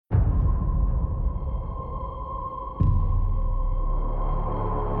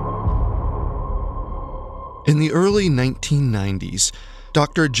In the early 1990s,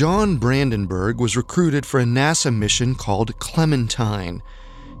 Dr. John Brandenburg was recruited for a NASA mission called Clementine.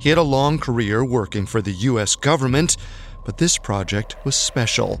 He had a long career working for the U.S. government, but this project was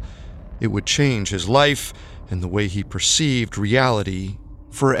special. It would change his life and the way he perceived reality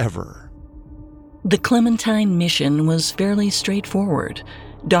forever. The Clementine mission was fairly straightforward.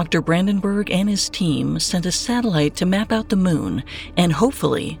 Dr. Brandenburg and his team sent a satellite to map out the moon and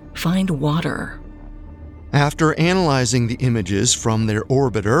hopefully find water. After analyzing the images from their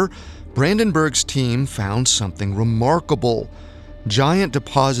orbiter, Brandenburg's team found something remarkable: giant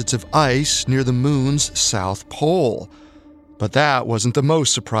deposits of ice near the moon's south pole. But that wasn't the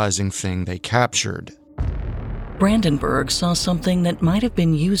most surprising thing they captured. Brandenburg saw something that might have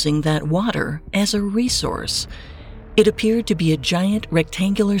been using that water as a resource. It appeared to be a giant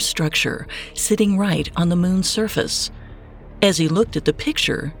rectangular structure sitting right on the moon's surface. As he looked at the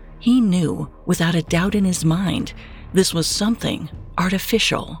picture, he knew, without a doubt in his mind, this was something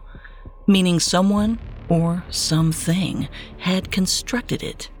artificial, meaning someone or something had constructed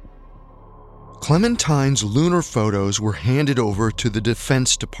it. Clementine's lunar photos were handed over to the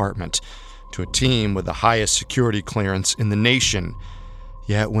Defense Department, to a team with the highest security clearance in the nation.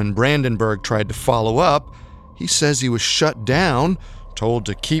 Yet when Brandenburg tried to follow up, he says he was shut down, told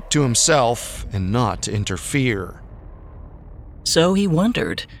to keep to himself and not to interfere. So he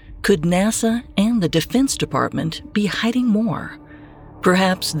wondered, could NASA and the Defense Department be hiding more?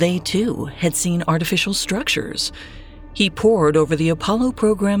 Perhaps they too had seen artificial structures. He pored over the Apollo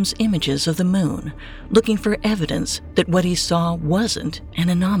program's images of the moon, looking for evidence that what he saw wasn't an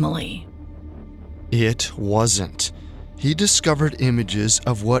anomaly. It wasn't. He discovered images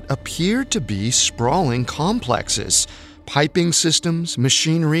of what appeared to be sprawling complexes, piping systems,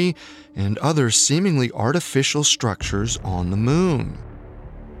 machinery, and other seemingly artificial structures on the moon.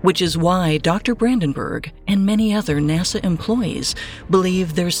 Which is why Dr. Brandenburg and many other NASA employees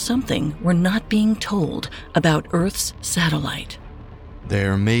believe there's something we're not being told about Earth's satellite.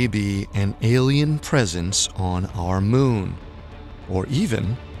 There may be an alien presence on our moon, or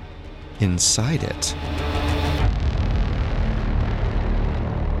even inside it.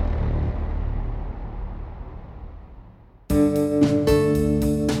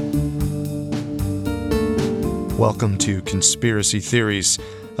 Welcome to Conspiracy Theories,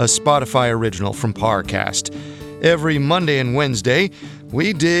 a Spotify original from Parcast. Every Monday and Wednesday,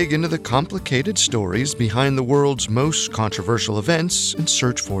 we dig into the complicated stories behind the world's most controversial events and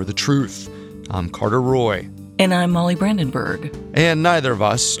search for the truth. I'm Carter Roy. And I'm Molly Brandenburg. And neither of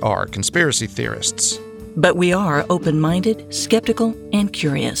us are conspiracy theorists. But we are open-minded, skeptical, and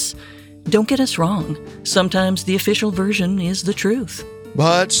curious. Don't get us wrong. Sometimes the official version is the truth.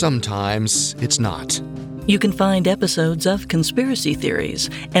 But sometimes it's not. You can find episodes of Conspiracy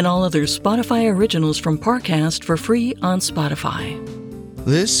Theories and all other Spotify originals from Parcast for free on Spotify.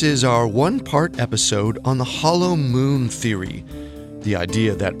 This is our one-part episode on the hollow moon theory, the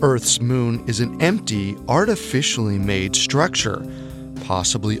idea that Earth's moon is an empty, artificially made structure,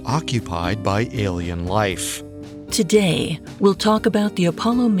 possibly occupied by alien life. Today, we'll talk about the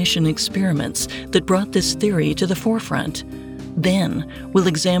Apollo mission experiments that brought this theory to the forefront. Then, we'll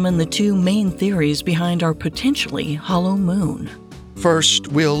examine the two main theories behind our potentially hollow moon. First,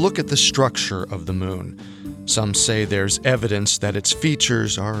 we'll look at the structure of the moon. Some say there's evidence that its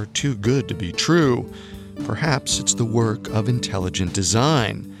features are too good to be true. Perhaps it's the work of intelligent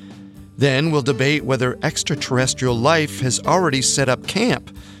design. Then we'll debate whether extraterrestrial life has already set up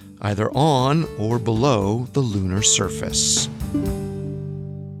camp, either on or below the lunar surface.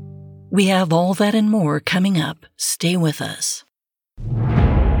 We have all that and more coming up. Stay with us.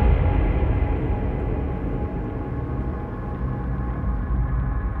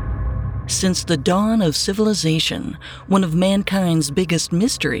 Since the dawn of civilization, one of mankind's biggest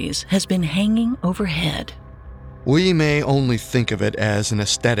mysteries has been hanging overhead. We may only think of it as an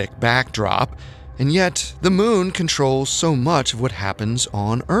aesthetic backdrop, and yet the moon controls so much of what happens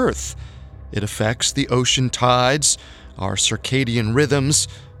on Earth. It affects the ocean tides, our circadian rhythms,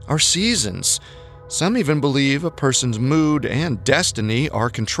 our seasons. Some even believe a person's mood and destiny are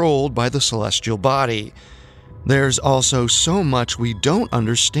controlled by the celestial body. There's also so much we don't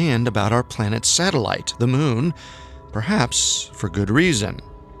understand about our planet's satellite, the moon, perhaps for good reason.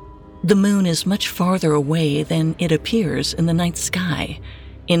 The moon is much farther away than it appears in the night sky.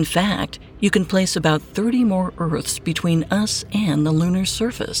 In fact, you can place about 30 more Earths between us and the lunar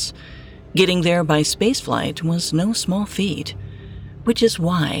surface. Getting there by spaceflight was no small feat. Which is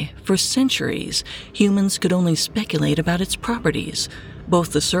why, for centuries, humans could only speculate about its properties,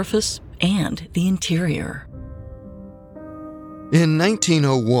 both the surface and the interior. In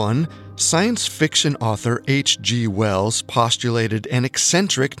 1901, Science fiction author H.G. Wells postulated an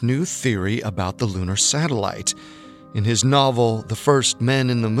eccentric new theory about the lunar satellite. In his novel, The First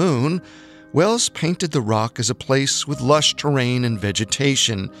Men in the Moon, Wells painted the rock as a place with lush terrain and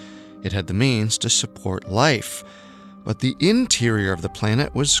vegetation. It had the means to support life. But the interior of the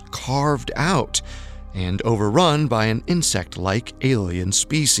planet was carved out and overrun by an insect-like alien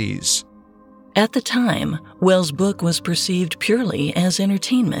species. At the time, Wells' book was perceived purely as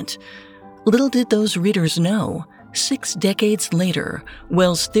entertainment. Little did those readers know, 6 decades later,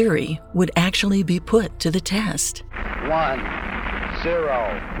 Wells' theory would actually be put to the test. 1,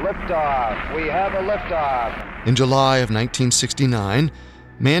 0, liftoff. We have a liftoff. In July of 1969,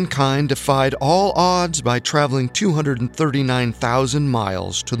 mankind defied all odds by traveling 239,000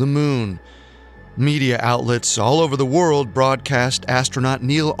 miles to the moon. Media outlets all over the world broadcast astronaut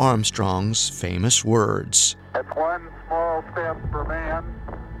Neil Armstrong's famous words. It's one small step for man.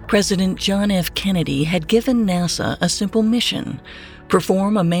 President John F. Kennedy had given NASA a simple mission: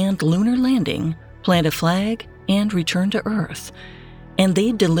 perform a manned lunar landing, plant a flag, and return to Earth. And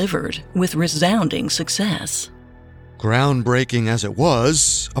they delivered with resounding success. Groundbreaking as it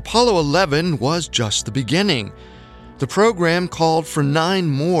was, Apollo 11 was just the beginning. The program called for 9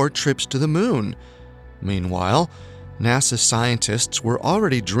 more trips to the moon. Meanwhile, NASA scientists were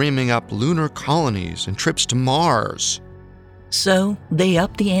already dreaming up lunar colonies and trips to Mars. So they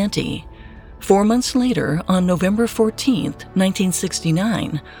upped the ante. 4 months later, on November 14,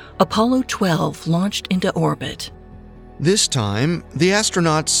 1969, Apollo 12 launched into orbit. This time, the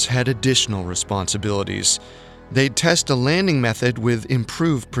astronauts had additional responsibilities. They'd test a landing method with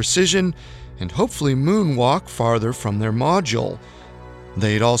improved precision and hopefully moonwalk farther from their module.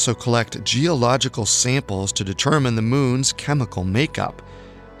 They'd also collect geological samples to determine the moon's chemical makeup.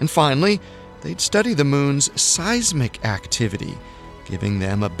 And finally, they'd study the moon's seismic activity, giving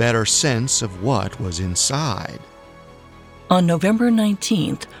them a better sense of what was inside. On November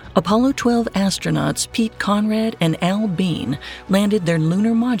 19th, Apollo 12 astronauts Pete Conrad and Al Bean landed their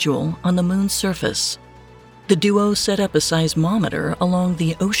lunar module on the moon's surface. The duo set up a seismometer along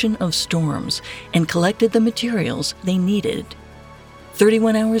the Ocean of Storms and collected the materials they needed.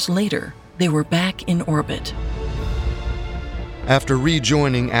 31 hours later, they were back in orbit. After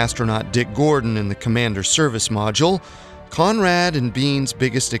rejoining astronaut Dick Gordon in the Commander Service Module, Conrad and Bean's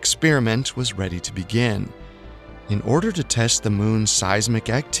biggest experiment was ready to begin. In order to test the moon's seismic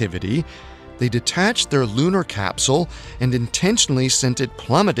activity, they detached their lunar capsule and intentionally sent it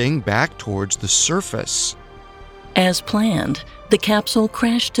plummeting back towards the surface. As planned, the capsule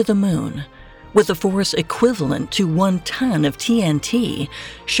crashed to the moon. With a force equivalent to 1 ton of TNT,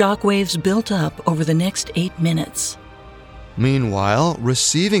 shockwaves built up over the next 8 minutes. Meanwhile,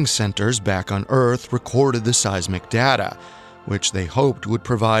 receiving centers back on Earth recorded the seismic data, which they hoped would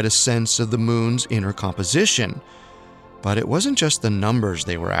provide a sense of the moon's inner composition. But it wasn't just the numbers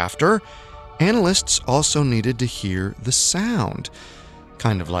they were after. Analysts also needed to hear the sound,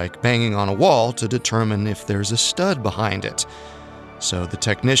 kind of like banging on a wall to determine if there's a stud behind it. So the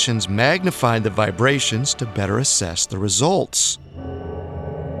technicians magnified the vibrations to better assess the results.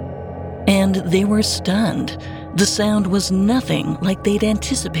 And they were stunned. The sound was nothing like they'd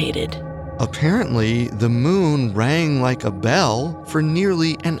anticipated. Apparently, the moon rang like a bell for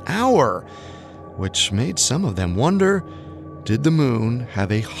nearly an hour, which made some of them wonder, did the moon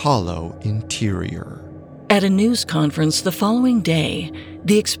have a hollow interior? At a news conference the following day,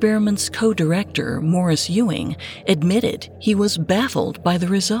 the experiment's co-director, Morris Ewing, admitted he was baffled by the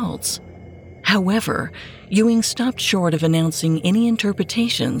results. However, Ewing stopped short of announcing any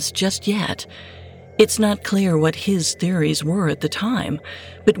interpretations just yet. It's not clear what his theories were at the time,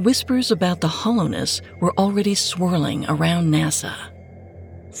 but whispers about the hollowness were already swirling around NASA.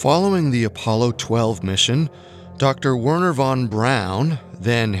 Following the Apollo 12 mission, Dr. Wernher von Braun,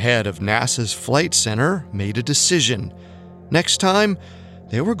 then head of NASA's Flight Center, made a decision. Next time,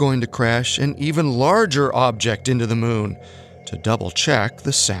 they were going to crash an even larger object into the moon to double-check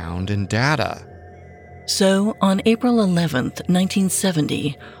the sound and data. So, on April 11,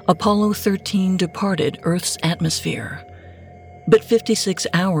 1970, Apollo 13 departed Earth's atmosphere. But 56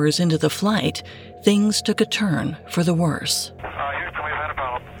 hours into the flight, things took a turn for the worse.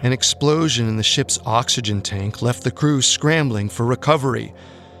 An explosion in the ship's oxygen tank left the crew scrambling for recovery.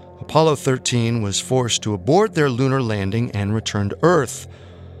 Apollo 13 was forced to abort their lunar landing and return to Earth.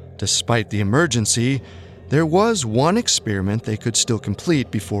 Despite the emergency, there was one experiment they could still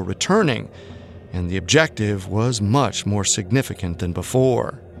complete before returning, and the objective was much more significant than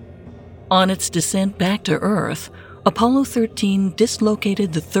before. On its descent back to Earth, Apollo 13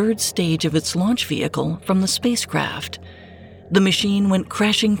 dislocated the third stage of its launch vehicle from the spacecraft. the machine went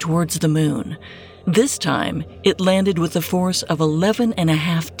crashing towards the moon. This time, it landed with a force of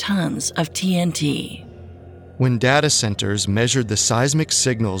 11.5 tons of TNT. When data centers measured the seismic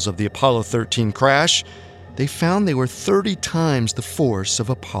signals of the Apollo 13 crash, they found they were 30 times the force of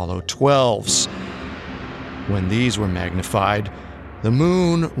Apollo 12's. When these were magnified, the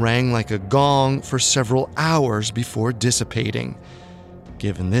moon rang like a gong for several hours before dissipating.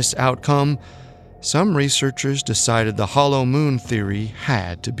 Given this outcome, some researchers decided the hollow moon theory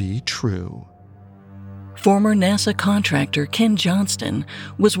had to be true. Former NASA contractor Ken Johnston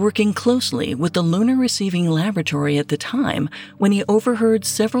was working closely with the Lunar Receiving Laboratory at the time when he overheard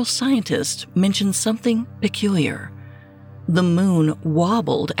several scientists mention something peculiar. The moon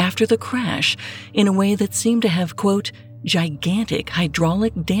wobbled after the crash in a way that seemed to have, quote, gigantic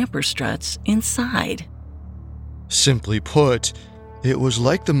hydraulic damper struts inside. Simply put, it was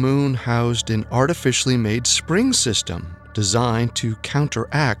like the moon housed an artificially made spring system designed to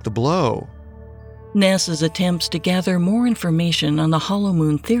counteract the blow. NASA's attempts to gather more information on the hollow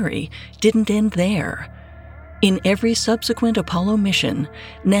moon theory didn't end there. In every subsequent Apollo mission,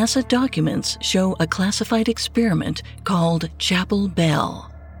 NASA documents show a classified experiment called Chapel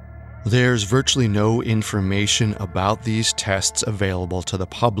Bell. There's virtually no information about these tests available to the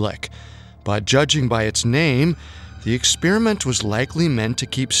public, but judging by its name, the experiment was likely meant to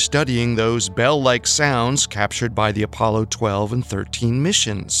keep studying those bell-like sounds captured by the Apollo 12 and 13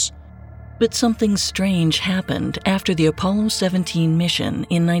 missions. But something strange happened after the Apollo 17 mission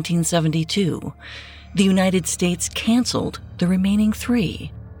in 1972. The United States canceled the remaining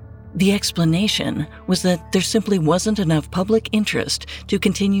 3. The explanation was that there simply wasn't enough public interest to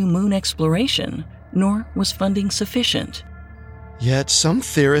continue moon exploration, nor was funding sufficient. Yet some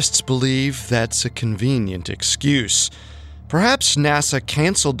theorists believe that's a convenient excuse. Perhaps NASA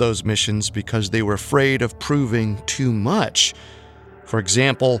canceled those missions because they were afraid of proving too much. For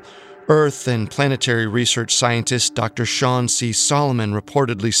example, Earth and planetary research scientist Dr. Sean C. Solomon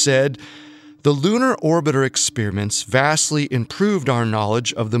reportedly said, "The lunar orbiter experiments vastly improved our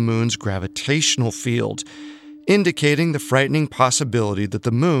knowledge of the moon's gravitational field, indicating the frightening possibility that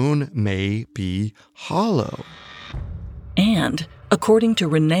the moon may be hollow." And, according to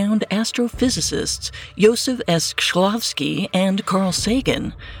renowned astrophysicists Joseph S. Shklovsky and Carl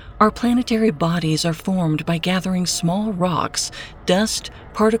Sagan, our planetary bodies are formed by gathering small rocks, dust,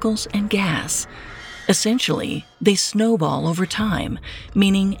 particles, and gas. Essentially, they snowball over time,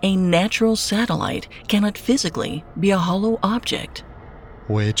 meaning a natural satellite cannot physically be a hollow object.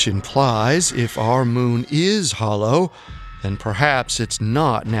 Which implies if our moon is hollow, then perhaps it's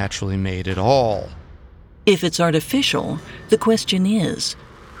not naturally made at all. If it's artificial, the question is,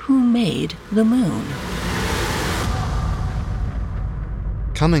 who made the moon?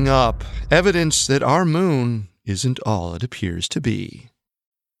 Coming up, evidence that our moon isn't all it appears to be.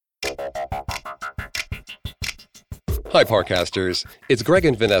 Hi, Parcasters. It's Greg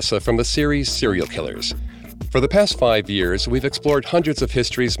and Vanessa from the series Serial Killers. For the past 5 years, we've explored hundreds of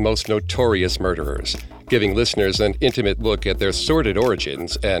history's most notorious murderers, giving listeners an intimate look at their sordid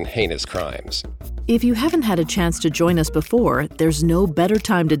origins and heinous crimes. If you haven't had a chance to join us before, there's no better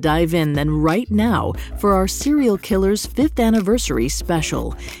time to dive in than right now for our Serial Killers 5th Anniversary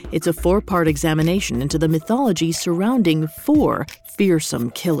Special. It's a 4-part examination into the mythology surrounding 4 fearsome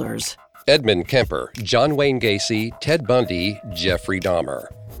killers. Edmund Kemper, John Wayne Gacy, Ted Bundy, Jeffrey Dahmer.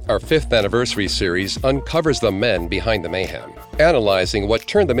 Our 5th Anniversary series uncovers the men behind the mayhem, analyzing what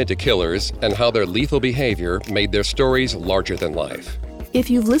turned them into killers and how their lethal behavior made their stories larger than life. If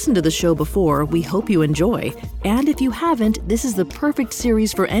you've listened to the show before, we hope you enjoy. And if you haven't, this is the perfect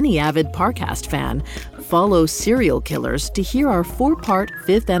series for any avid Parcast fan. Follow Serial Killers to hear our 4-part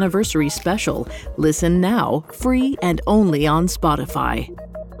 5th Anniversary Special. Listen now, free and only on Spotify.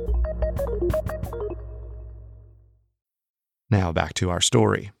 Now back to our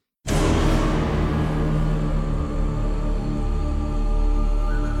story.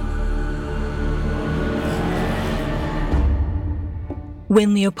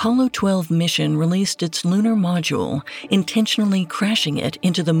 When the Apollo 12 mission released its lunar module, intentionally crashing it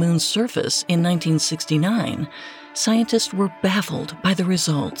into the moon's surface in 1969, scientists were baffled by the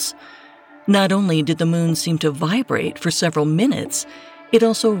results. Not only did the moon seem to vibrate for several minutes, it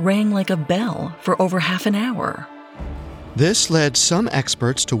also rang like a bell for over half an hour. This led some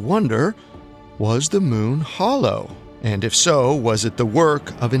experts to wonder, was the moon hollow? And if so, was it the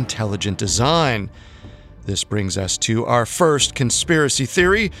work of intelligent design? This brings us to our first conspiracy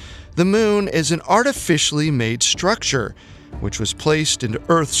theory. The moon is an artificially made structure, which was placed into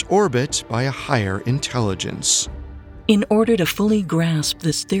Earth's orbit by a higher intelligence. In order to fully grasp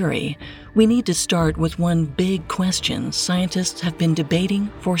this theory, we need to start with one big question scientists have been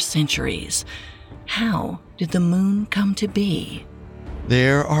debating for centuries. How did the moon come to be?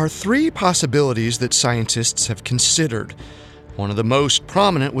 There are three possibilities that scientists have considered. One of the most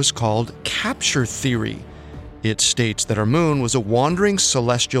prominent was called capture theory. It states that our moon was a wandering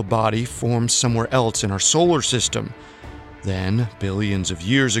celestial body formed somewhere else in our solar system. Then, billions of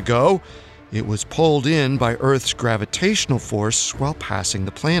years ago, it was pulled in by Earth's gravitational force while passing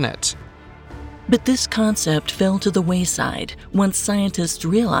the planet. But this concept fell to the wayside once scientists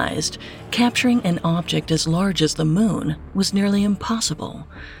realized capturing an object as large as the moon was nearly impossible.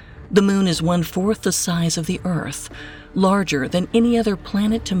 The moon is 1/4 the size of the Earth, larger than any other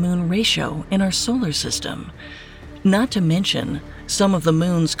planet-to-moon ratio in our solar system. Not to mention, some of the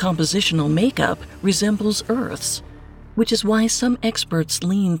moon's compositional makeup resembles Earth's, which is why some experts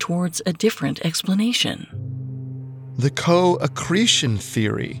lean towards a different explanation. The co-accretion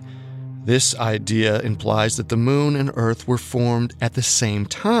theory. This idea implies that the moon and Earth were formed at the same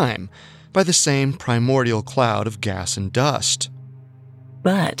time, by the same primordial cloud of gas and dust.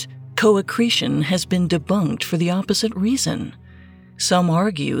 But co-accretion has been debunked for the opposite reason. Some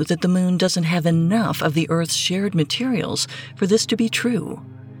argue that the moon doesn't have enough of the Earth's shared materials for this to be true.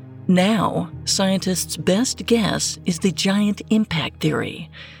 Now, scientists' best guess is the giant impact theory,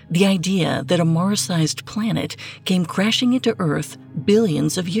 the idea that a Mars-sized planet came crashing into Earth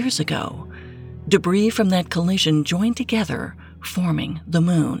billions of years ago. Debris from that collision joined together, forming the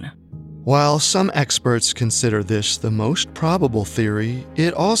moon. While some experts consider this the most probable theory,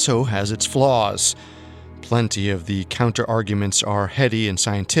 it also has its flaws. Plenty of the counter-arguments are heady and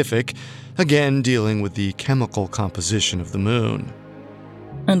scientific, again dealing with the chemical composition of the moon.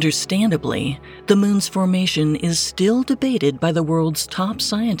 Understandably, the moon's formation is still debated by the world's top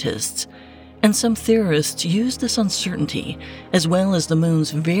scientists, and some theorists use this uncertainty, as well as the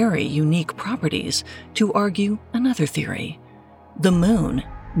moon's very unique properties, to argue another theory. The moon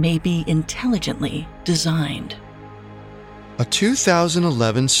may be intelligently designed. A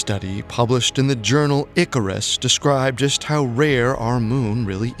 2011 study published in the journal Icarus described just how rare our moon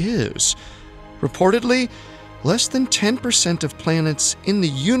really is. Reportedly, less than 10% of planets in the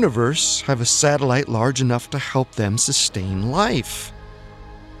universe have a satellite large enough to help them sustain life.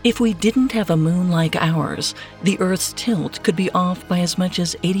 If we didn't have a moon like ours, the Earth's tilt could be off by as much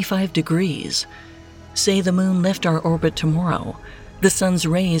as 85 degrees. Say the moon left our orbit tomorrow, the sun's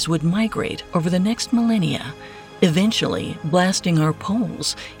rays would migrate over the next millennia, eventually blasting our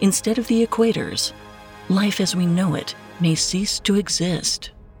poles instead of the equators. Life as we know it may cease to exist.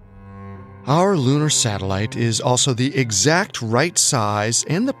 Our lunar satellite is also the exact right size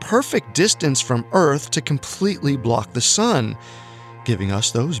and the perfect distance from Earth to completely block the sun, giving us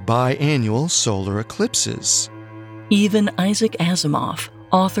those biannual solar eclipses. Even Isaac Asimov,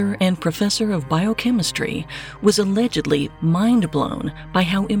 author and professor of biochemistry, was allegedly mind-blown by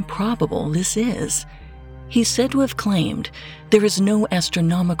how improbable this is. He's said to have claimed there is no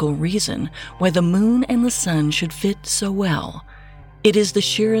astronomical reason why the moon and the sun should fit so well. It is the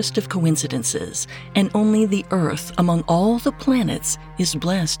sheerest of coincidences, and only the Earth among all the planets is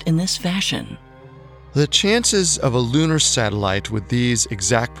blessed in this fashion. The chances of a lunar satellite with these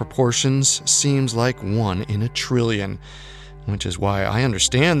exact proportions seems like 1 in a trillion, which is why I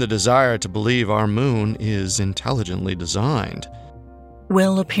understand the desire to believe our moon is intelligently designed.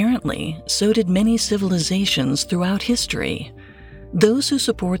 Well, apparently, so did many civilizations throughout history. Those who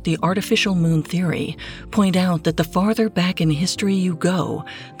support the artificial moon theory point out that the farther back in history you go,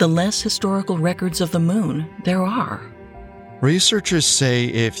 the less historical records of the moon there are. Researchers say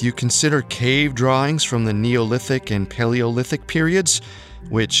if you consider cave drawings from the Neolithic and Paleolithic periods,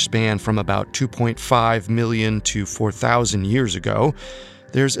 which span from about 2.5 million to 4,000 years ago,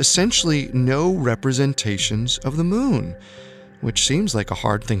 there's essentially no representations of the moon, which seems like a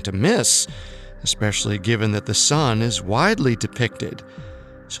hard thing to miss, especially given that the sun is widely depicted.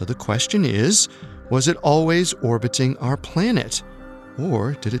 So the question is, was it always orbiting our planet,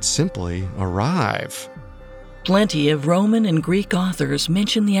 or did it simply arrive? Plenty of Roman and Greek authors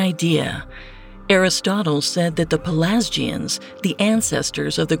mention the idea. Aristotle said that the Pelasgians, the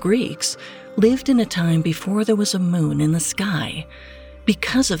ancestors of the Greeks, lived in a time before there was a moon in the sky.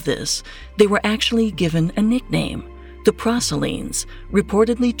 Because of this, they were actually given a nickname, the Proselines,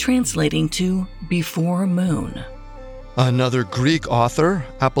 reportedly translating to before moon. Another Greek author,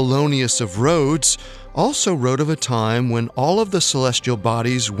 Apollonius of Rhodes, also wrote of a time when all of the celestial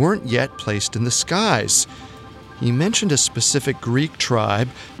bodies weren't yet placed in the skies. He mentioned a specific Greek tribe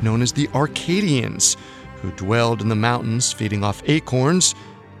known as the Arcadians, who dwelled in the mountains feeding off acorns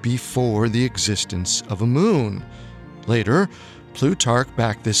before the existence of a moon. Later, Plutarch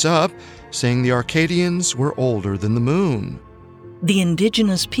backed this up, saying the Arcadians were older than the moon. The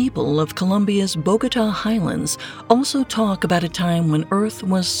indigenous people of Colombia's Bogota highlands also talk about a time when Earth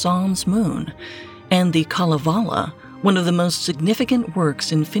was Sol's moon, and the Kalevala, one of the most significant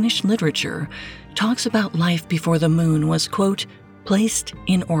works in Finnish literature, talks about life before the moon was, quote, placed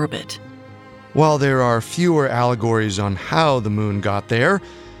in orbit. While there are fewer allegories on how the moon got there,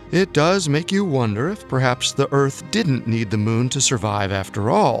 it does make you wonder if perhaps the Earth didn't need the moon to survive after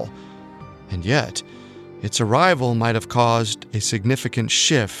all. And yet, its arrival might have caused a significant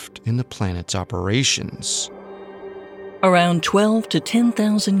shift in the planet's operations. Around 12 to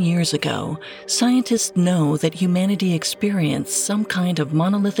 10,000 years ago, scientists know that humanity experienced some kind of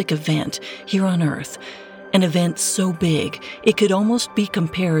monolithic event here on Earth, an event so big it could almost be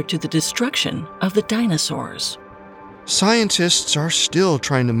compared to the destruction of the dinosaurs. Scientists are still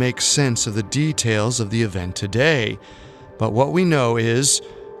trying to make sense of the details of the event today, but what we know is,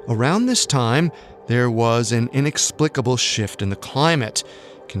 around this time, there was an inexplicable shift in the climate,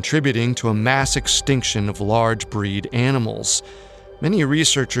 contributing to a mass extinction of large breed animals. Many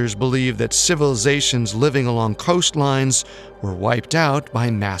researchers believe that civilizations living along coastlines were wiped out by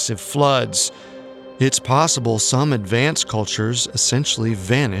massive floods. It's possible some advanced cultures essentially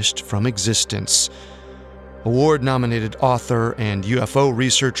vanished from existence. Award-nominated author and UFO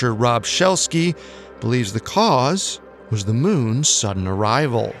researcher Rob Shelsky believes the cause was the moon's sudden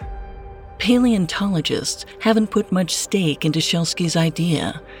arrival. Paleontologists haven't put much stake into Shelsky's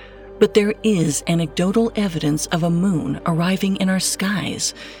idea, but there is anecdotal evidence of a moon arriving in our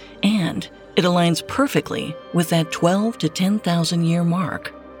skies, and it aligns perfectly with that 12 to 10,000 year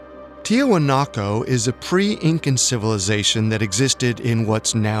mark. Tiahuanaco is a pre-Incan civilization that existed in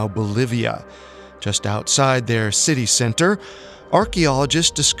what's now Bolivia. Just outside their city center,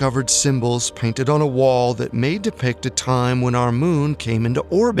 archaeologists discovered symbols painted on a wall that may depict a time when our moon came into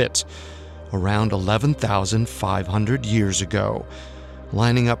orbit, around 11,500 years ago,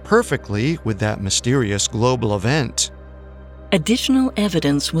 lining up perfectly with that mysterious global event. Additional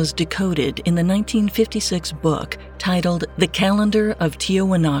evidence was decoded in the 1956 book titled The Calendar of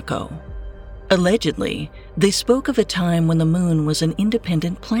Tiahuanaco. Allegedly, they spoke of a time when the moon was an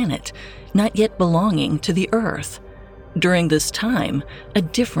independent planet, not yet belonging to the Earth. During this time, a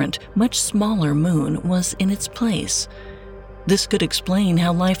different, much smaller moon was in its place. This could explain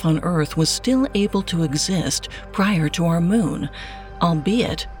how life on Earth was still able to exist prior to our moon,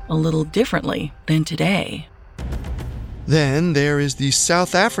 albeit a little differently than today. Then there is the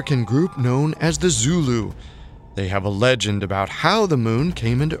South African group known as the Zulu. They have a legend about how the moon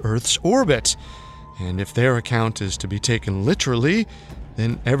came into Earth's orbit. And if their account is to be taken literally,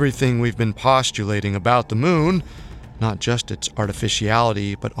 then everything we've been postulating about the moon, not just its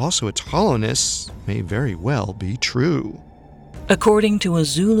artificiality, but also its hollowness, may very well be true. According to a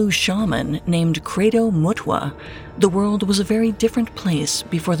Zulu shaman named Credo Mutwa, the world was a very different place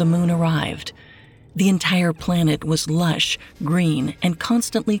before the moon arrived. The entire planet was lush, green, and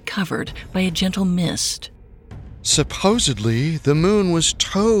constantly covered by a gentle mist. Supposedly, the moon was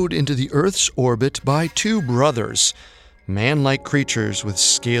towed into the Earth's orbit by two brothers, man-like creatures with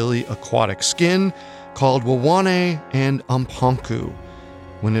scaly aquatic skin called Wawane and Amponku.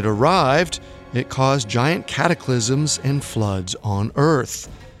 When it arrived, it caused giant cataclysms and floods on Earth.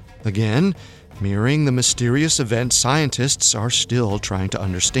 Again, mirroring the mysterious event scientists are still trying to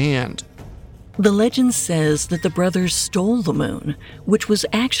understand. The legend says that the brothers stole the moon, which was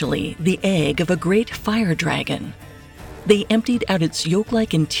actually the egg of a great fire dragon. They emptied out its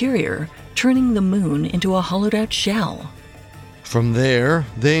yolk-like interior, turning the moon into a hollowed-out shell. From there,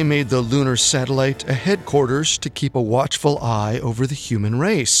 they made the lunar satellite a headquarters to keep a watchful eye over the human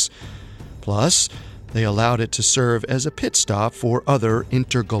race. Plus, they allowed it to serve as a pit stop for other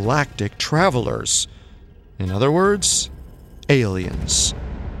intergalactic travelers. In other words, aliens.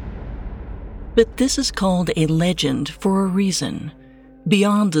 But this is called a legend for a reason.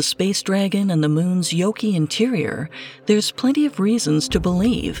 Beyond the space dragon and the moon's yolky interior, there's plenty of reasons to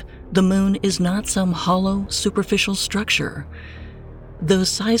believe the moon is not some hollow, superficial structure. Those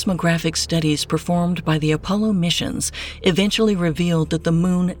seismographic studies performed by the Apollo missions eventually revealed that the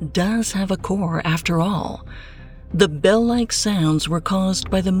moon does have a core after all. The bell-like sounds were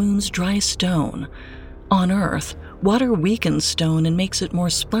caused by the moon's dry stone. On Earth, water weakens stone and makes it more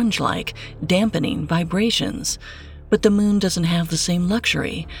sponge-like, dampening vibrations. But the moon doesn't have the same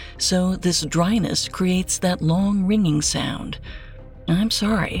luxury, so this dryness creates that long ringing sound. I'm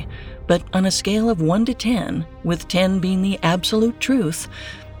sorry, but on a scale of 1 to 10, with 10 being the absolute truth,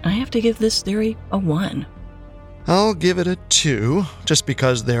 I have to give this theory a 1. I'll give it a 2, just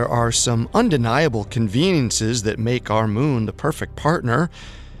because there are some undeniable conveniences that make our moon the perfect partner,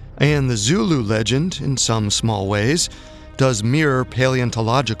 and the Zulu legend, in some small ways, does mirror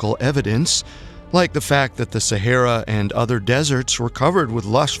paleontological evidence, like the fact that the Sahara and other deserts were covered with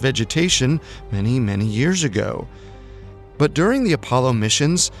lush vegetation many, many years ago. But during the Apollo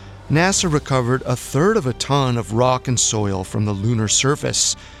missions, NASA recovered 1/3 of a ton of rock and soil from the lunar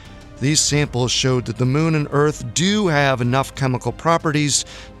surface. These samples showed that the Moon and Earth do have enough chemical properties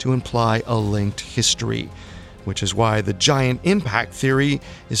to imply a linked history, which is why the giant impact theory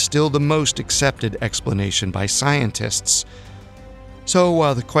is still the most accepted explanation by scientists. So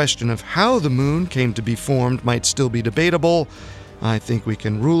while the question of how the Moon came to be formed might still be debatable, I think we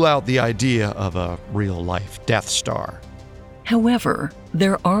can rule out the idea of a real-life Death Star. However,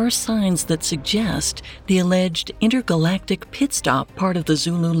 there are signs that suggest the alleged intergalactic pit stop part of the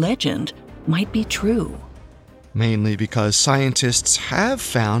Zulu legend might be true. Mainly because scientists have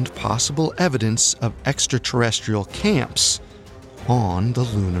found possible evidence of extraterrestrial camps on the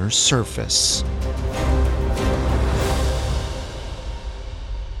lunar surface.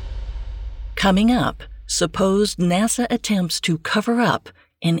 Coming up, supposed NASA attempts to cover up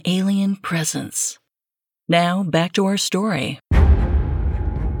an alien presence. Now, back to our story.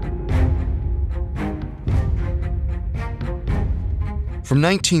 From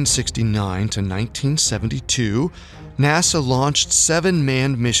 1969 to 1972, NASA launched 7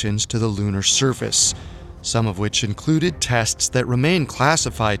 manned missions to the lunar surface, some of which included tests that remain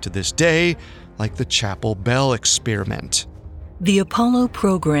classified to this day, like the Chapel Bell experiment. The Apollo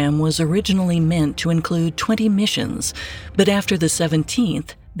program was originally meant to include 20 missions, but after the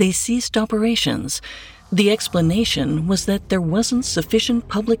 17th, they ceased operations. The explanation was that there wasn't sufficient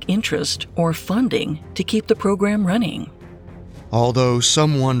public interest or funding to keep the program running. Although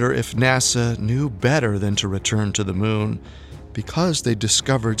some wonder if NASA knew better than to return to the Moon because they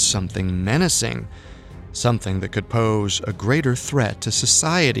discovered something menacing, something that could pose a greater threat to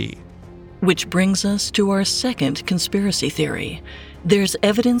society. Which brings us to our second conspiracy theory. There's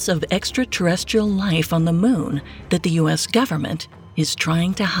evidence of extraterrestrial life on the Moon that the U.S. government is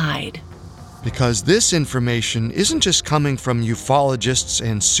trying to hide. Because this information isn't just coming from ufologists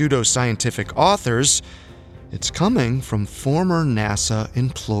and pseudoscientific authors, it's coming from former NASA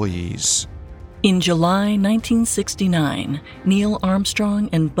employees. In July 1969, Neil Armstrong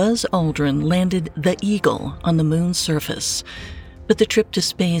and Buzz Aldrin landed the Eagle on the Moon's surface. But the trip to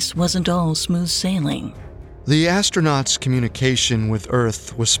space wasn't all smooth sailing. The astronauts' communication with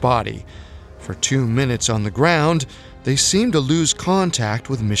Earth was spotty. For 2 minutes on the ground, they seemed to lose contact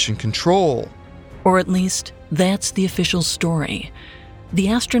with mission control. Or at least, that's the official story. The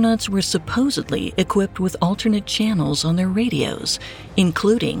astronauts were supposedly equipped with alternate channels on their radios,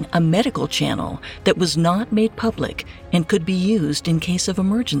 including a medical channel that was not made public and could be used in case of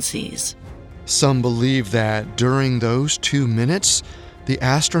emergencies. Some believe that during those 2 minutes, the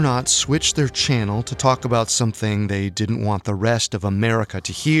astronauts switched their channel to talk about something they didn't want the rest of America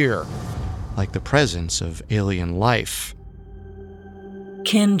to hear, like the presence of alien life.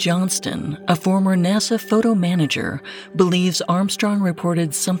 Ken Johnston, a former NASA photo manager, believes Armstrong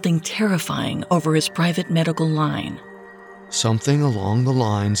reported something terrifying over his private medical line. Something along the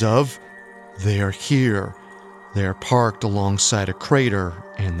lines of, "They're here. They're parked alongside a crater,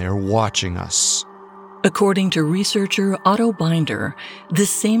 and they're watching us." According to researcher Otto Binder, this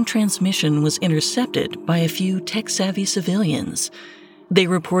same transmission was intercepted by a few tech-savvy civilians. They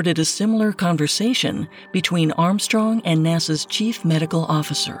reported a similar conversation between Armstrong and NASA's chief medical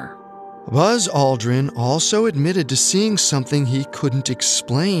officer. Buzz Aldrin also admitted to seeing something he couldn't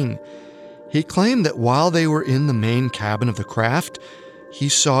explain. He claimed that while they were in the main cabin of the craft, he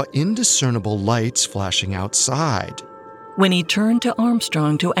saw indiscernible lights flashing outside. When he turned to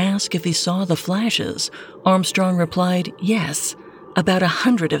Armstrong to ask if he saw the flashes, Armstrong replied, yes, about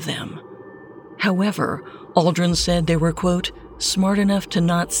 100 of them. However, Aldrin said they were, quote, smart enough to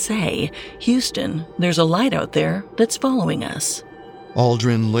not say, Houston, there's a light out there that's following us.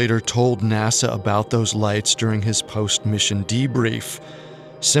 Aldrin later told NASA about those lights during his post-mission debrief.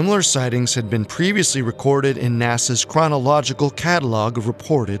 Similar sightings had been previously recorded in NASA's chronological catalog of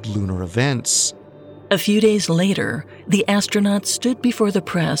reported lunar events. A few days later, the astronauts stood before the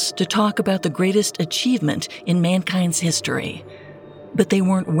press to talk about the greatest achievement in mankind's history. But they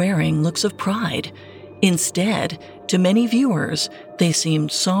weren't wearing looks of pride. Instead, to many viewers, they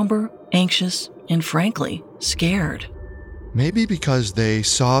seemed somber, anxious, and frankly, scared. Maybe because they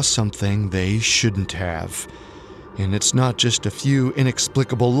saw something they shouldn't have. And it's not just a few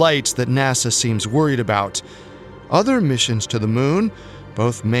inexplicable lights that NASA seems worried about. Other missions to the Moon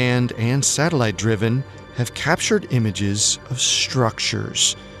both manned and satellite-driven, have captured images of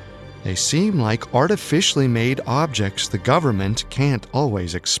structures. They seem like artificially made objects the government can't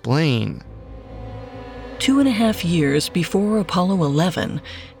always explain. 2.5 years before Apollo 11,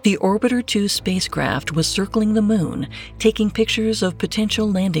 the Orbiter 2 spacecraft was circling the moon, taking pictures of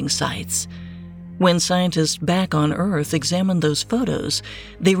potential landing sites. When scientists back on Earth examined those photos,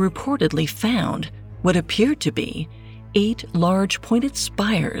 they reportedly found what appeared to be 8 large pointed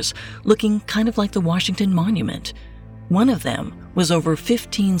spires looking kind of like the Washington Monument. One of them was over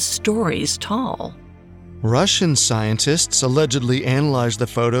 15 stories tall. Russian scientists allegedly analyzed the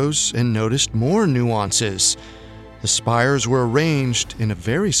photos and noticed more nuances. The spires were arranged in a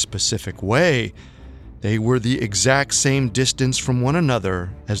very specific way. They were the exact same distance from one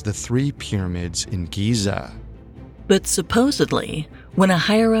another as the 3 pyramids in Giza. But supposedly, when a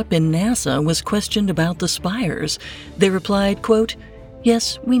higher-up in NASA was questioned about the spires, they replied, quote,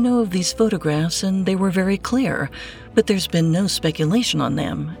 "Yes, we know of these photographs and they were very clear, but there's been no speculation on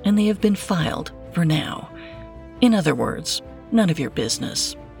them and they have been filed for now. In other words, none of your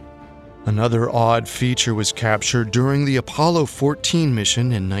business." Another odd feature was captured during the Apollo 14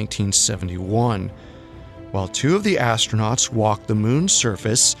 mission in 1971. While 2 of the astronauts walked the moon's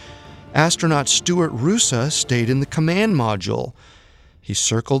surface, astronaut Stuart Roosa stayed in the command module. He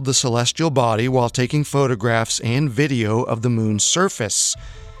circled the celestial body while taking photographs and video of the moon's surface.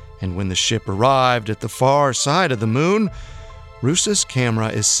 And when the ship arrived at the far side of the moon, Roosa's camera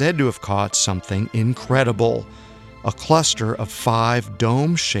is said to have caught something incredible: a cluster of 5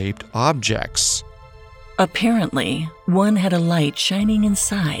 dome-shaped objects. Apparently, one had a light shining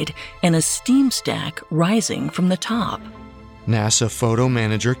inside and a steam stack rising from the top. NASA photo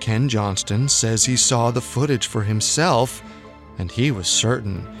manager Ken Johnston says he saw the footage for himself, and he was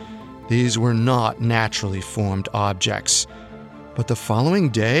certain these were not naturally formed objects. But the following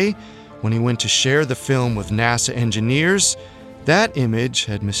day, when he went to share the film with NASA engineers, that image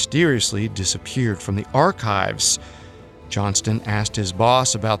had mysteriously disappeared from the archives. Johnston asked his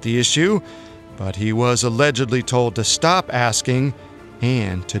boss about the issue, but he was allegedly told to stop asking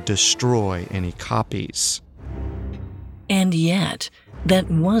and to destroy any copies. And yet, that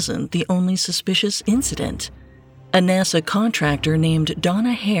wasn't the only suspicious incident. A NASA contractor named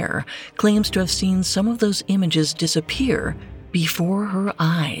Donna Hare claims to have seen some of those images disappear before her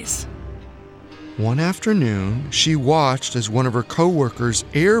eyes. One afternoon, she watched as one of her coworkers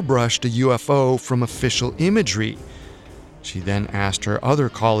airbrushed a UFO from official imagery. She then asked her other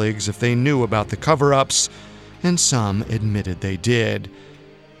colleagues if they knew about the cover-ups, and some admitted they did.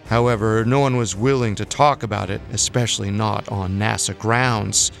 However, no one was willing to talk about it, especially not on NASA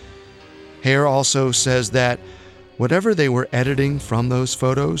grounds. Hare also says that whatever they were editing from those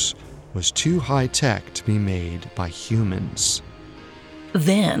photos was too high-tech to be made by humans.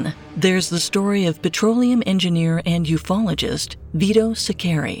 Then, there's the story of petroleum engineer and ufologist Vito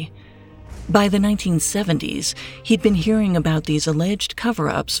Sicari. By the 1970s, he'd been hearing about these alleged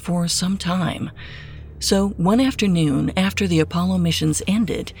cover-ups for some time. So one afternoon after the Apollo missions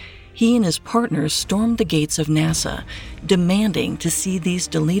ended, he and his partners stormed the gates of NASA, demanding to see these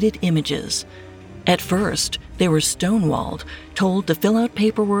deleted images. At first, they were stonewalled, told to fill out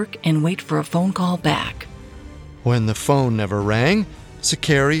paperwork and wait for a phone call back. When the phone never rang,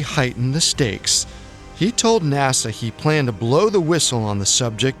 Sicari heightened the stakes. He told NASA he planned to blow the whistle on the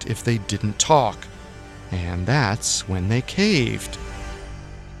subject if they didn't talk. And that's when they caved.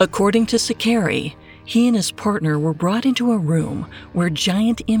 According to Sicari, he and his partner were brought into a room where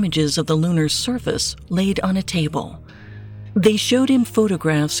giant images of the lunar surface laid on a table. They showed him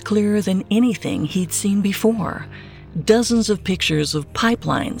photographs clearer than anything he'd seen before. Dozens of pictures of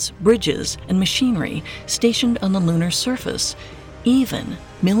pipelines, bridges, and machinery stationed on the lunar surface, even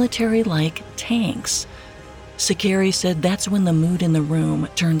military-like tanks. Sicari said that's when the mood in the room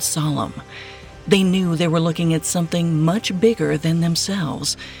turned solemn. They knew they were looking at something much bigger than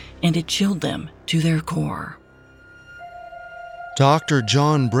themselves, and it chilled them to their core. Dr.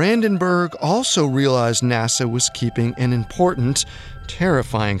 John Brandenburg also realized NASA was keeping an important,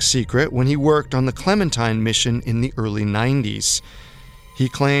 terrifying secret when he worked on the Clementine mission in the early 90s. He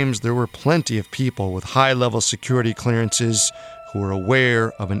claims there were plenty of people with high-level security clearances who were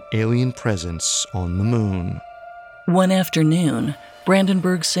aware of an alien presence on the moon. One afternoon,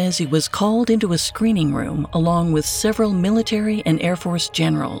 Brandenburg says he was called into a screening room along with several military and Air Force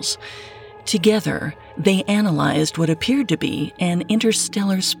generals. Together, they analyzed what appeared to be an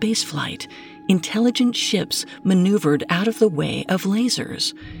interstellar spaceflight, intelligent ships maneuvered out of the way of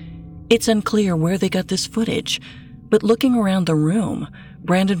lasers. It's unclear where they got this footage, but looking around the room,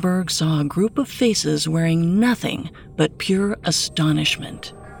 Brandenburg saw a group of faces wearing nothing but pure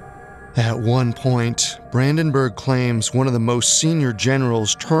astonishment. At one point, Brandenburg claims one of the most senior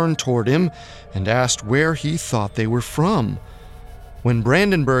generals turned toward him and asked where he thought they were from. When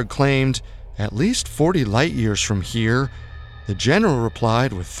Brandenburg claimed, at least 40 light years from here, the general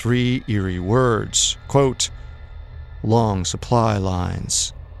replied with 3 eerie words, quote, long supply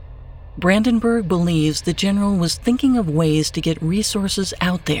lines. Brandenburg believes the general was thinking of ways to get resources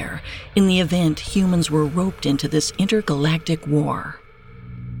out there in the event humans were roped into this intergalactic war.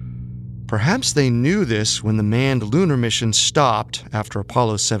 Perhaps they knew this when the manned lunar mission stopped after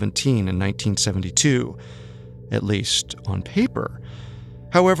Apollo 17 in 1972, at least on paper.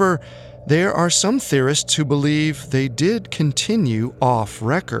 However, there are some theorists who believe they did continue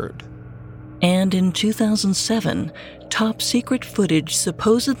off-record. And in 2007, top-secret footage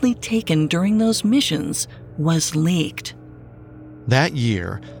supposedly taken during those missions was leaked. That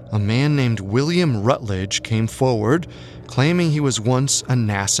year, a man named William Rutledge came forward, claiming he was once a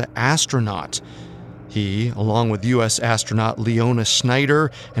NASA astronaut. He, along with U.S. astronaut Leona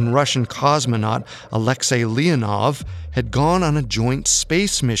Snyder and Russian cosmonaut Alexei Leonov, had gone on a joint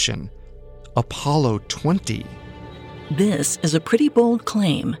space mission, Apollo 20. This is a pretty bold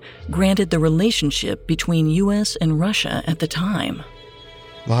claim, granted the relationship between U.S. and Russia at the time.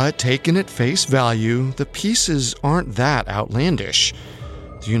 But taken at face value, the pieces aren't that outlandish.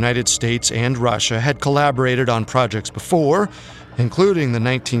 The United States and Russia had collaborated on projects before, including the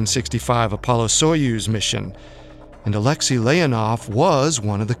 1965 Apollo-Soyuz mission, and Alexei Leonov was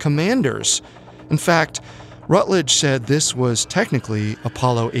one of the commanders. In fact, Rutledge said this was technically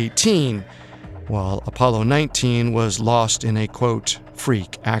Apollo 18, while Apollo 19 was lost in a, quote,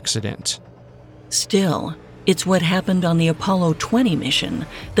 freak accident. Still, it's what happened on the Apollo 20 mission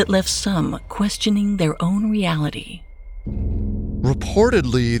that left some questioning their own reality.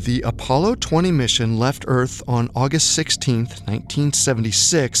 Reportedly, the Apollo 20 mission left Earth on August 16,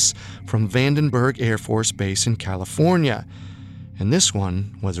 1976, from Vandenberg Air Force Base in California, and this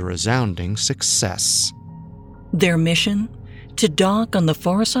one was a resounding success. Their mission? To dock on the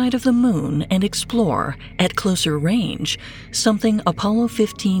far side of the moon and explore, at closer range, something Apollo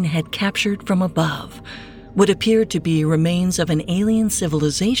 15 had captured from above, what appeared to be remains of an alien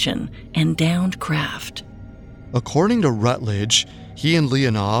civilization and downed craft. According to Rutledge, he and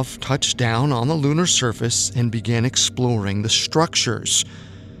Leonov touched down on the lunar surface and began exploring the structures.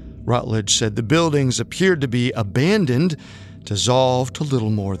 Rutledge said the buildings appeared to be abandoned, dissolved to little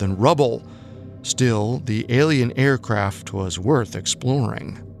more than rubble. Still, the alien aircraft was worth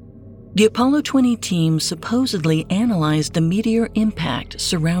exploring. The Apollo 20 team supposedly analyzed the meteor impact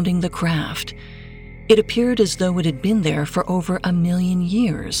surrounding the craft. It appeared as though it had been there for over 1 million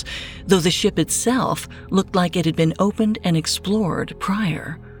years, though the ship itself looked like it had been opened and explored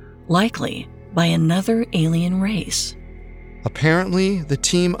prior, likely by another alien race. Apparently, the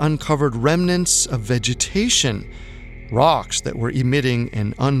team uncovered remnants of vegetation, rocks that were emitting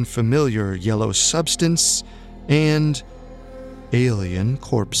an unfamiliar yellow substance, and alien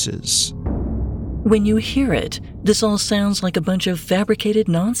corpses. When you hear it, this all sounds like a bunch of fabricated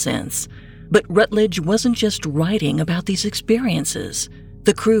nonsense. But Rutledge wasn't just writing about these experiences.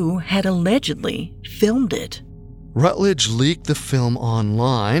 The crew had allegedly filmed it. Rutledge leaked the film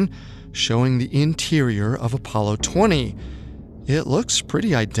online, showing the interior of Apollo 20. It looks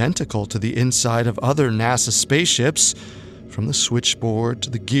pretty identical to the inside of other NASA spaceships, from the switchboard to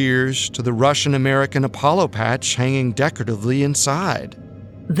the gears to the Russian-American Apollo patch hanging decoratively inside.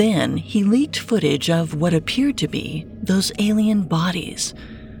 Then he leaked footage of what appeared to be those alien bodies.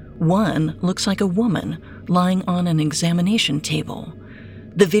 One looks like a woman lying on an examination table.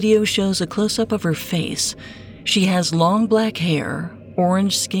 The video shows a close-up of her face. She has long black hair,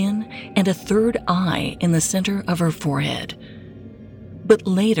 orange skin, and a third eye in the center of her forehead. But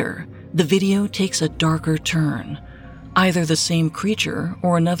later, the video takes a darker turn. Either the same creature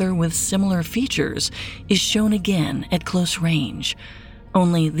or another with similar features is shown again at close range.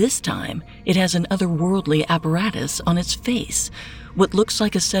 Only this time, it has an otherworldly apparatus on its face, what looks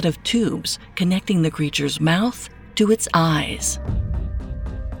like a set of tubes connecting the creature's mouth to its eyes.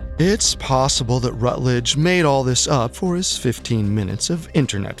 It's possible that Rutledge made all this up for his 15 minutes of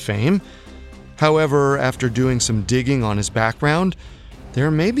internet fame. However, after doing some digging on his background,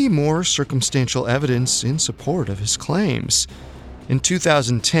 there may be more circumstantial evidence in support of his claims. In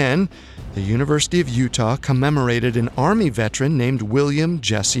 2010, the University of Utah commemorated an Army veteran named William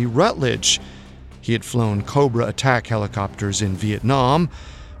Jesse Rutledge. He had flown Cobra attack helicopters in Vietnam,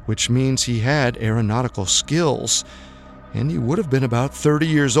 which means he had aeronautical skills. And he would have been about 30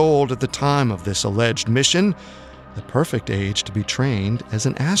 years old at the time of this alleged mission, the perfect age to be trained as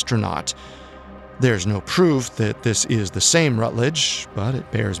an astronaut. There's no proof that this is the same Rutledge, but it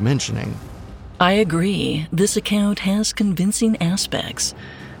bears mentioning. I agree, this account has convincing aspects,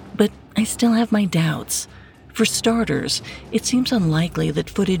 but I still have my doubts. For starters, it seems unlikely that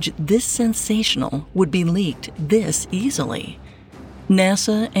footage this sensational would be leaked this easily.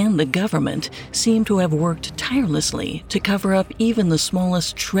 NASA and the government seem to have worked tirelessly to cover up even the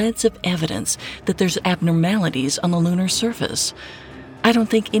smallest shreds of evidence that there's abnormalities on the lunar surface. I don't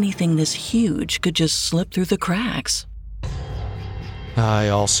think anything this huge could just slip through the cracks. I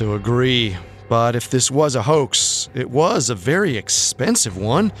also agree, but if this was a hoax, it was a very expensive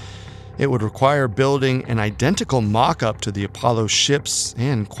one. It would require building an identical mock-up to the Apollo ships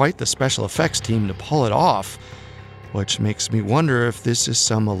and quite the special effects team to pull it off, which makes me wonder if this is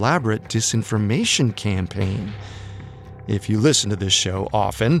some elaborate disinformation campaign. If you listen to this show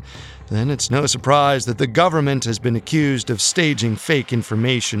often, then it's no surprise that the government has been accused of staging fake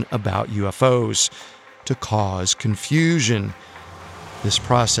information about UFOs to cause confusion. This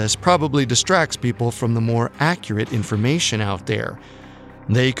process probably distracts people from the more accurate information out there.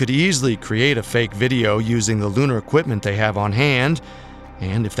 They could easily create a fake video using the lunar equipment they have on hand,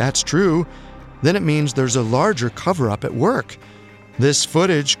 and if that's true, then it means there's a larger cover-up at work. This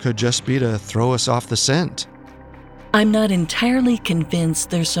footage could just be to throw us off the scent. I'm not entirely convinced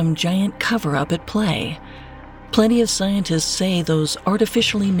there's some giant cover-up at play. Plenty of scientists say those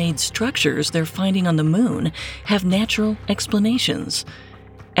artificially made structures they're finding on the moon have natural explanations.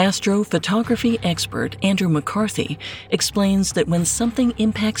 Astrophotography expert Andrew McCarthy explains that when something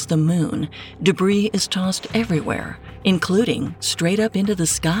impacts the moon, debris is tossed everywhere, including straight up into the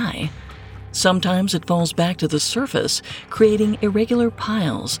sky. Sometimes it falls back to the surface, creating irregular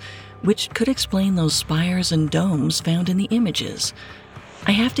piles, which could explain those spires and domes found in the images.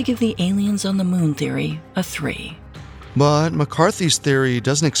 I have to give the aliens on the moon theory a 3. But McCarthy's theory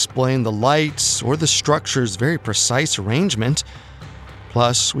doesn't explain the lights or the structure's very precise arrangement.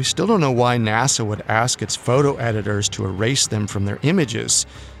 Plus, we still don't know why NASA would ask its photo editors to erase them from their images.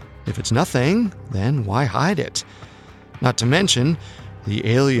 If it's nothing, then why hide it? Not to mention, the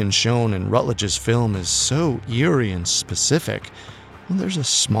alien shown in Rutledge's film is so eerie and specific, and there's a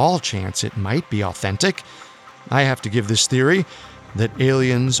small chance it might be authentic. I have to give this theory that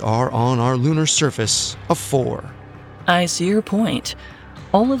aliens are on our lunar surface a 4. I see your point.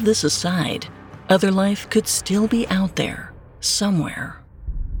 All of this aside, other life could still be out there, somewhere.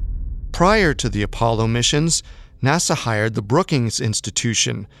 Prior to the Apollo missions, NASA hired the Brookings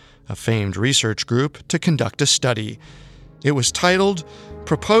Institution, a famed research group, to conduct a study. It was titled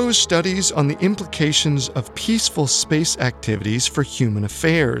Proposed Studies on the Implications of Peaceful Space Activities for Human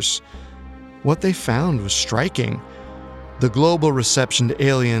Affairs. What they found was striking. The global reception to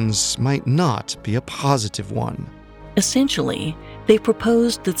aliens might not be a positive one. Essentially, they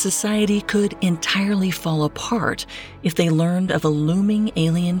proposed that society could entirely fall apart if they learned of a looming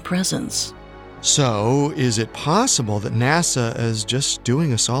alien presence. So, is it possible that NASA is just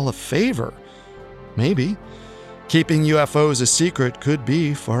doing us all a favor? Maybe. Keeping UFOs a secret could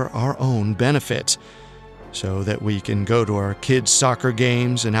be for our own benefit, so that we can go to our kids' soccer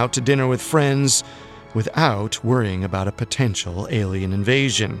games and out to dinner with friends without worrying about a potential alien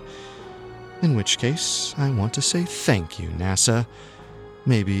invasion. In which case, I want to say thank you, NASA.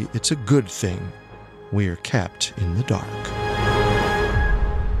 Maybe it's a good thing we're kept in the dark.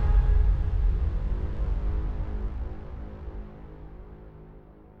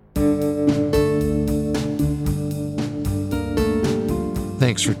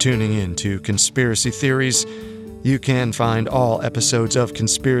 Thanks for tuning in to Conspiracy Theories. You can find all episodes of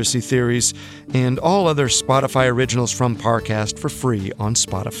Conspiracy Theories and all other Spotify originals from Parcast for free on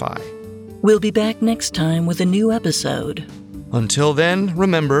Spotify. We'll be back next time with a new episode. Until then,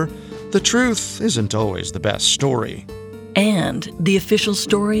 remember, the truth isn't always the best story. And the official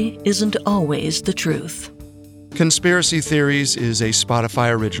story isn't always the truth. Conspiracy Theories is a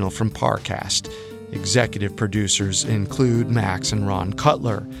Spotify original from Parcast. Executive producers include Max and Ron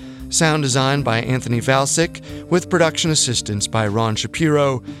Cutler. Sound design by Anthony Valsic, with production assistance by Ron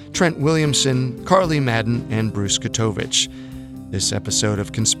Shapiro, Trent Williamson, Carly Madden, and Bruce Kotovich. This episode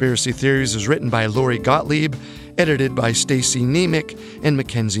of Conspiracy Theories was written by Lori Gottlieb, edited by Stacy Nemec and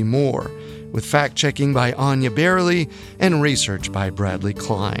Mackenzie Moore, with fact-checking by Anya Barely and research by Bradley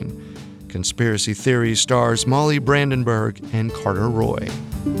Klein. Conspiracy Theories stars Molly Brandenburg and Carter Roy.